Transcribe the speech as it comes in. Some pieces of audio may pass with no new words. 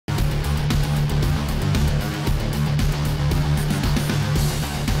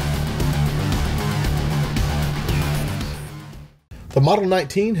The Model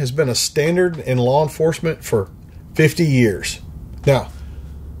 19 has been a standard in law enforcement for 50 years. Now,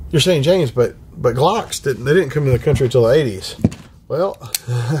 you're saying, James, but Glocks didn't come to the country until the 80s. Well,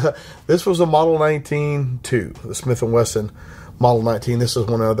 this was a Model 19 too, the Smith & Wesson Model 19. This is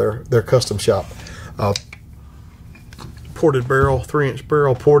one of their custom shop. Ported barrel, 3-inch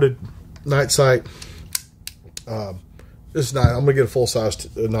barrel, ported night sight. This is nice. I'm gonna get a full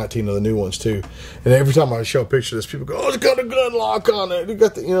size 19 of the new ones too. And every time I show a picture of this, people go, "Oh, it's got a gun lock on it. You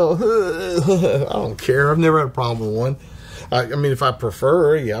got the, I don't care. I've never had a problem with one. I mean, if I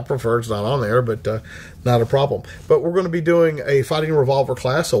prefer, I prefer it's not on there, but not a problem. But we're going to be doing a fighting revolver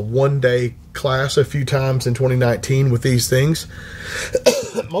class, a one-day class, a few times in 2019 with these things,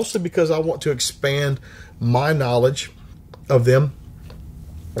 mostly because I want to expand my knowledge of them.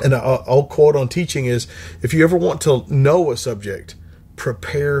 And an old quote on teaching is, if you ever want to know a subject,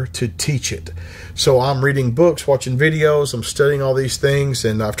 prepare to teach it. So I'm reading books, watching videos, I'm studying all these things,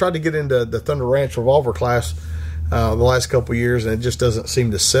 and I've tried to get into the Thunder Ranch revolver class the last couple of years, and it just doesn't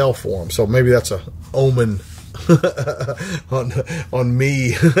seem to sell for them. So maybe that's a omen on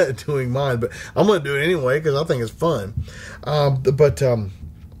me doing mine, but I'm going to do it anyway because I think it's fun. But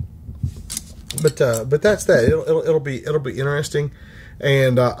that's that. It'll be interesting.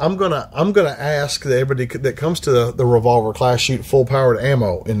 And I'm gonna ask that everybody that comes to the revolver class shoot full powered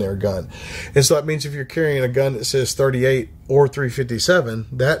ammo in their gun, and so that means if you're carrying a gun that says 38 or 357,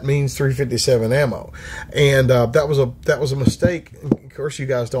 that means 357 ammo. And that was a mistake. Of course, you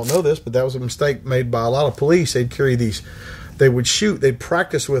guys don't know this, but that was a mistake made by a lot of police. They'd carry these, they'd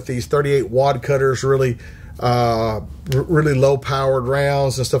practice with these 38 wad cutters, really low powered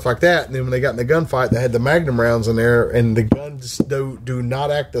rounds and stuff like that, and then when they got in the gunfight, they had the Magnum rounds in there, and the guns do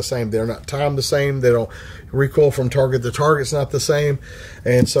not act the same. They're not timed the same. They don't recoil from target. The target's not the same.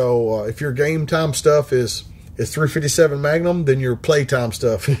 And so if your game time stuff is 357 Magnum, then your playtime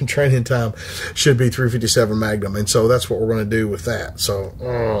stuff and training time should be 357 Magnum. And so that's what we're going to do with that. So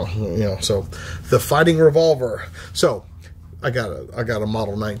so the fighting revolver. So I got a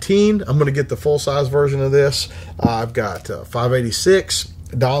Model 19. I'm going to get the full size version of this. I've got 586.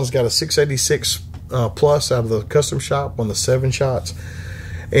 Don's got a 686 plus out of the custom shop, one of the 7 shots.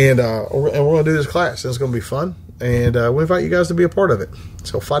 And we're going to do this class. It's going to be fun. And we invite you guys to be a part of it.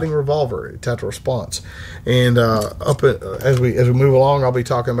 So, fighting revolver, tactical response. And as we move along, I'll be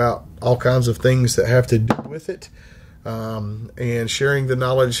talking about all kinds of things that have to do with it, and sharing the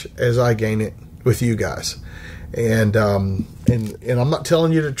knowledge as I gain it with you guys. And I'm not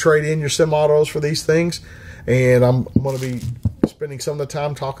telling you to trade in your semi-autos for these things. And I'm going to be spending some of the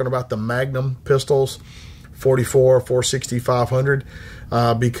time talking about the Magnum pistols, 44, 460, 500,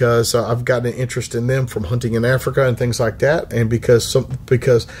 because I've gotten an interest in them from hunting in Africa and things like that, and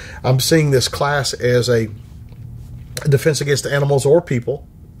because I'm seeing this class as a defense against animals or people.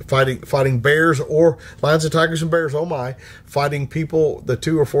 Fighting bears or lions and tigers and bears, oh my, fighting people, the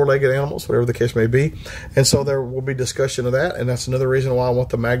 2 or 4-legged animals, whatever the case may be. And so there will be discussion of that, and that's another reason why I want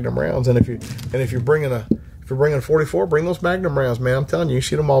the Magnum rounds. And if you're bringing 44, bring those Magnum rounds, man. I'm telling you,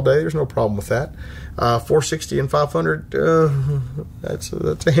 shoot them all day. There's no problem with that. 460 and 500, that's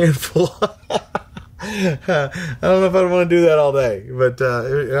a handful. I don't know if I'd want to do that all day, but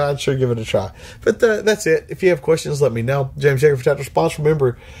I'd sure give it a try. But that's it. If you have questions, let me know. James Jacob for Tactical Response.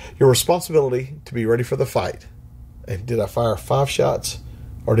 Remember your responsibility to be ready for the fight. And did I fire 5 shots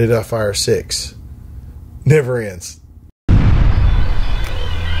or did I fire 6? Never ends.